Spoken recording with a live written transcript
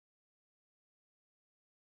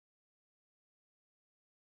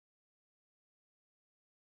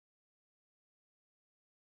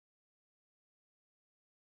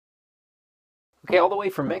Okay, all the way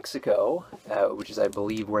from Mexico, which is, I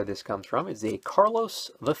believe, where this comes from, is a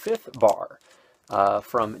Carlos V bar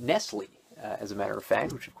from Nestle, as a matter of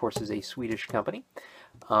fact, which, of course, is a Swedish company.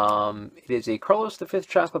 It is a Carlos V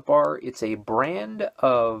chocolate bar. It's a brand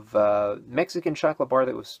of Mexican chocolate bar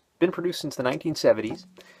that was been produced since the 1970s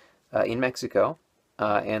in Mexico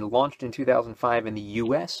and launched in 2005 in the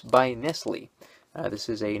U.S. by Nestle. This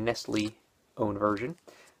is a Nestle-owned version.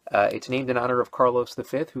 It's named in honor of Carlos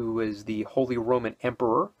V, who was the Holy Roman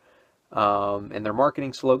Emperor, and their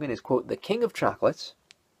marketing slogan is, quote, "The King of Chocolates."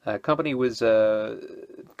 Company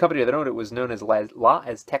that owned it was known as La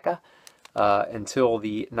Azteca until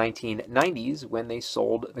the 1990s, when they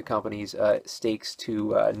sold the company's stakes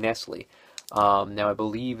to Nestle. Now, I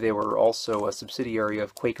believe they were also a subsidiary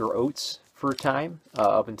of Quaker Oats for a time,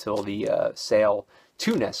 up until the sale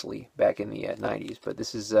to Nestle back in the 90s. But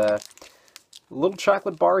this is a little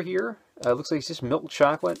chocolate bar here. Looks like it's just milk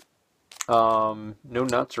chocolate. No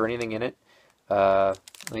nuts or anything in it.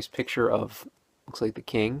 Nice picture of, looks like the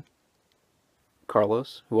king,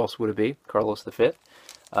 Carlos. Who else would it be? Carlos V.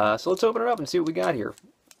 So let's open it up and see what we got here.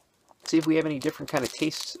 See if we have any different kind of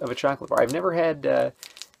tastes of a chocolate bar. I've never had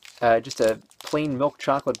just a plain milk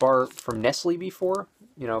chocolate bar from Nestle before.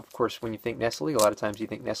 You know, of course, when you think Nestle, a lot of times you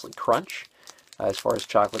think Nestle Crunch as far as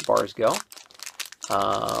chocolate bars go.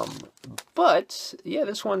 But yeah,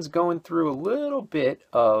 this one's going through a little bit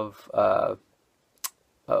of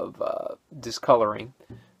discoloring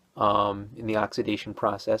in the oxidation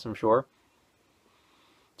process, I'm sure.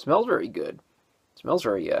 It smells very good. It smells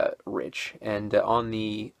very rich. And on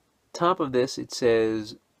the top of this, it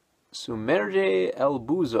says "Sumerge el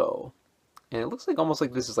buzo," and it looks like almost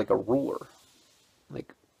like this is like a ruler,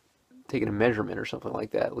 like taking a measurement or something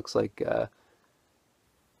like that. It looks like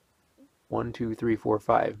 1, 2, 3, 4,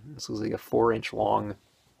 5. This looks like a 4-inch long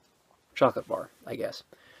chocolate bar, I guess.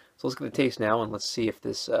 So let's get the taste now, and let's see if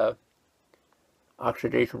this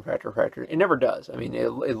oxidation factor. It never does. I mean, it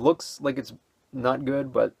looks like it's not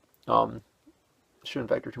good, but shouldn't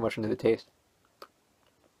factor too much into the taste.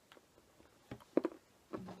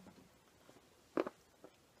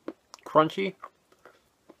 Crunchy,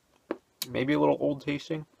 maybe a little old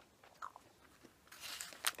tasting.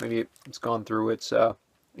 Maybe it's gone through its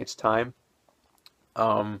time.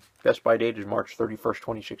 Best by date is March 31st,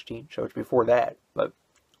 2016, so it's before that. But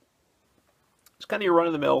it's kind of your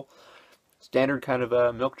run-of-the-mill, standard kind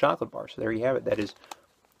of milk chocolate bar. So there you have it. That is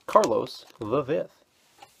Carlos V.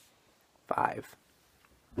 5.